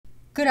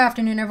Good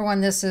afternoon, everyone.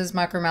 This is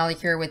Mike O'Malley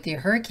here with the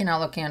Hurricane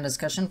Outlook and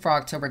discussion for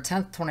October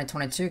 10th,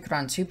 2022,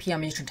 around 2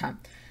 p.m. Eastern Time.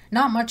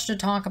 Not much to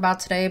talk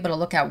about today, but a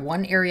look at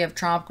one area of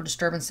tropical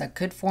disturbance that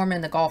could form in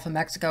the Gulf of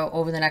Mexico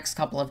over the next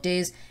couple of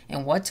days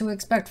and what to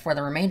expect for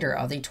the remainder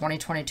of the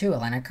 2022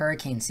 Atlantic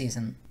hurricane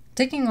season.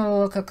 Taking a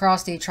look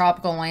across the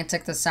tropical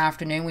Atlantic this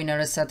afternoon, we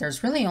notice that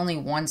there's really only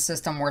one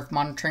system worth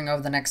monitoring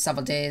over the next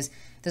several days.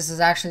 This is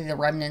actually the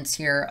remnants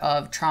here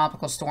of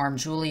Tropical Storm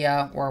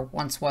Julia, or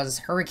once was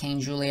Hurricane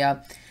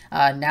Julia.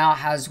 Now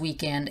has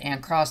weakened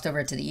and crossed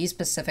over to the East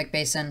Pacific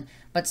Basin,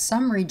 but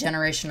some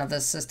regeneration of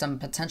this system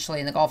potentially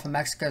in the Gulf of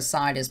Mexico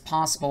side is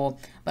possible,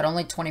 but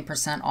only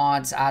 20%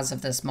 odds as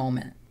of this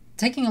moment.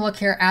 Taking a look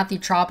here at the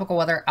tropical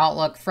weather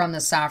outlook from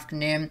this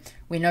afternoon,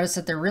 we notice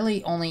that there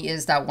really only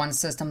is that one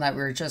system that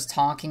we were just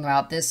talking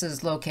about. This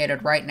is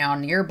located right now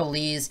near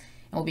Belize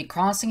and will be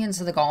crossing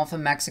into the Gulf of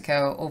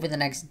Mexico over the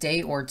next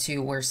day or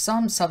two, where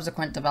some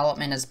subsequent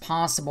development is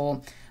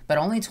possible, but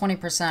only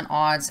 20%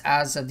 odds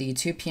as of the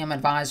 2 p.m.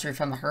 advisory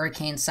from the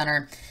Hurricane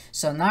Center.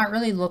 So not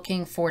really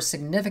looking for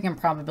significant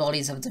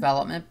probabilities of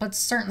development, but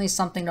certainly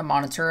something to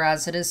monitor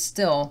as it is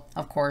still,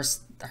 of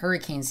course, the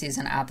hurricane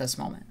season at this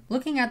moment.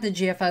 Looking at the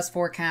GFS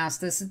forecast,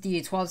 this is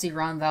the 12Z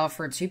run value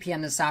for 2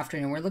 p.m. this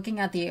afternoon. We're looking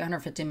at the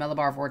 850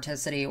 millibar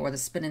vorticity, or the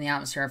spin in the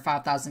atmosphere at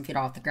 5,000 feet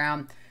off the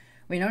ground.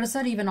 We notice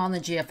that even on the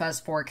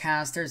GFS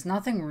forecast, there's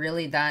nothing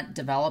really that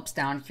develops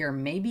down here.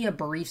 Maybe a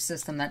brief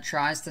system that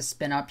tries to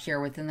spin up here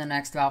within the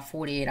next about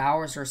 48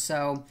 hours or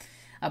so.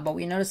 But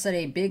we notice that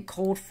a big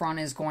cold front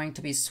is going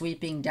to be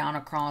sweeping down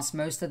across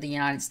most of the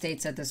United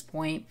States at this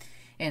point.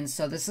 And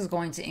so this is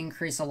going to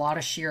increase a lot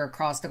of shear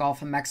across the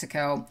Gulf of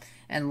Mexico,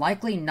 and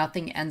likely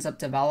nothing ends up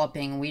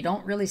developing. We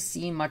don't really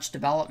see much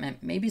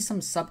development, maybe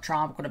some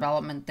subtropical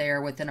development there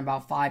within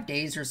about 5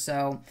 days or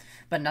so,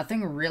 but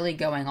nothing really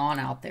going on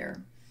out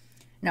there.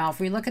 Now,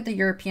 if we look at the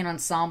European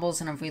ensembles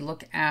and if we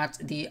look at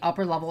the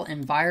upper level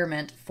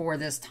environment for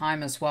this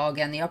time as well,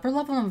 again, the upper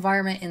level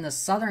environment in the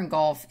southern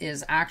Gulf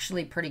is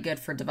actually pretty good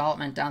for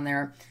development down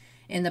there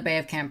in the Bay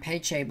of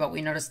Campeche, but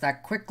we notice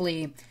that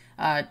quickly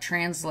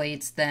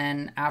translates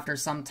then after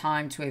some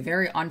time to a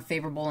very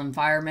unfavorable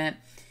environment.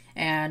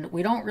 And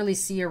we don't really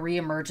see a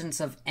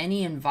reemergence of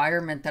any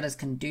environment that is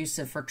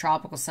conducive for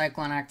tropical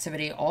cyclone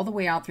activity all the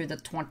way out through the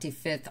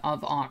 25th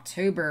of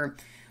October,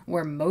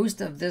 where most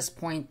of this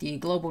point, the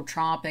global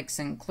tropics,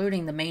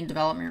 including the main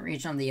development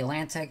region of the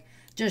Atlantic,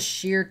 just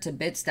sheared to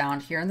bits down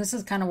here. And this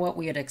is kind of what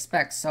we would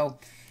expect. So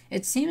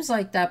it seems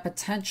like that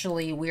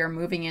potentially we are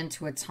moving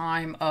into a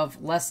time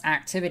of less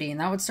activity,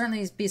 and that would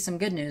certainly be some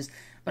good news.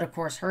 But of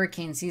course,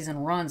 hurricane season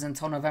runs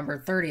until November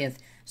 30th,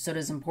 so it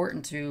is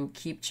important to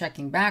keep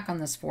checking back on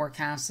this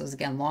forecast, as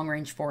again,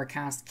 long-range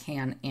forecasts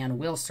can and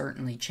will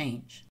certainly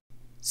change.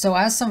 So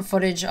as some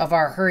footage of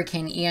our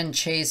Hurricane Ian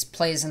chase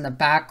plays in the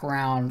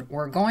background,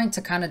 we're going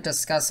to kind of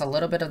discuss a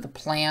little bit of the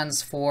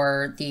plans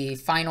for the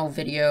final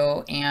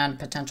video and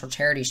potential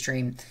charity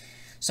stream.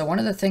 So one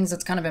of the things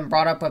that's kind of been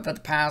brought up over the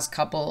past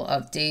couple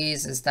of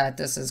days is that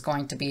this is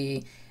going to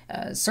be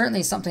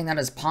certainly something that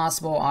is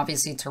possible,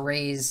 obviously, to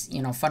raise,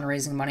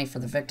 fundraising money for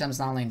the victims,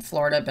 not only in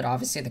Florida, but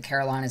obviously the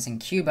Carolinas and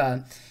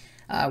Cuba.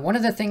 One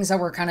of the things that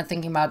we're kind of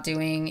thinking about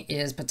doing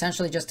is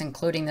potentially just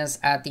including this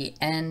at the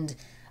end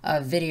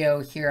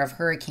video here of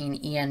Hurricane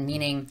Ian,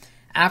 meaning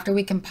after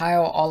we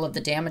compile all of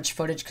the damage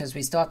footage, because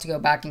we still have to go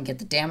back and get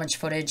the damage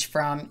footage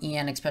from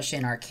Ian, especially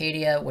in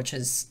Arcadia, which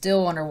is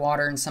still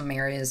underwater in some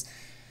areas.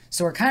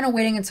 So we're kind of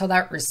waiting until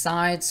that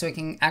resides so we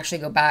can actually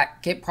go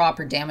back, get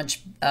proper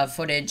damage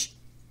footage,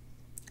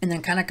 and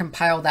then kind of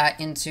compile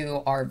that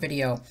into our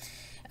video,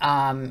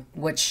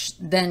 which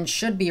then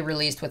should be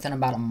released within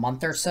about a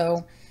month or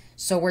so.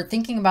 So we're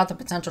thinking about the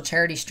potential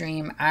charity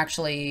stream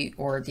actually,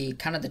 or the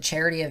kind of the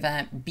charity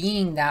event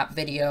being that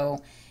video,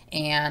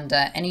 and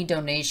any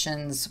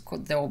donations,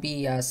 there will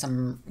be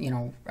some,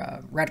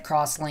 Red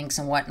Cross links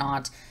and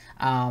whatnot.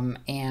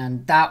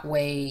 And that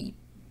way,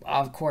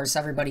 of course,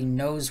 everybody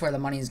knows where the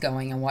money is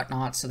going and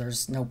whatnot. So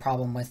there's no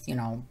problem with,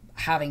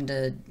 having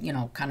to,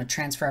 kind of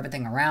transfer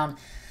everything around.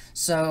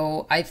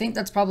 So I think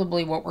that's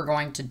probably what we're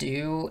going to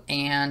do,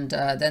 and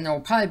then there will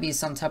probably be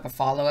some type of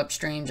follow-up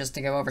stream just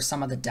to go over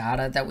some of the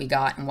data that we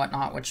got and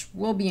whatnot, which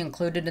will be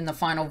included in the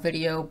final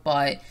video,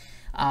 but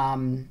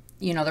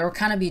there will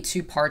kind of be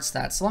two parts to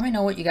that. So let me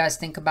know what you guys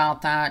think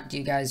about that. Do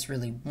you guys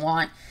really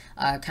want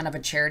kind of a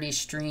charity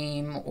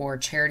stream or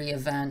charity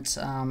event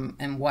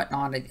and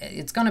whatnot?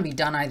 It's going to be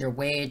done either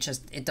way.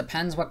 It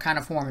depends what kind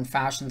of form and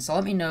fashion. So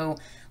let me know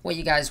what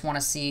you guys want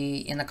to see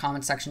in the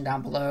comment section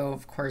down below.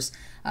 Of course,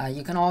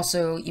 you can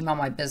also email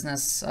my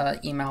business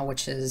email,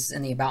 which is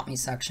in the About Me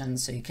section.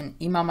 So you can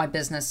email my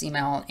business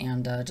email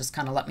and just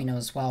kind of let me know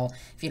as well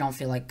if you don't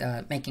feel like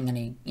making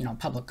any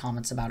public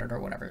comments about it or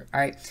whatever. All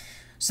right.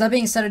 So that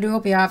being said, I do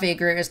hope you have a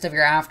great rest of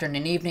your afternoon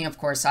and evening. Of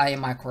course, I am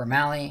Mike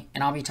O'Malley,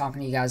 and I'll be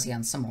talking to you guys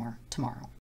again some more tomorrow.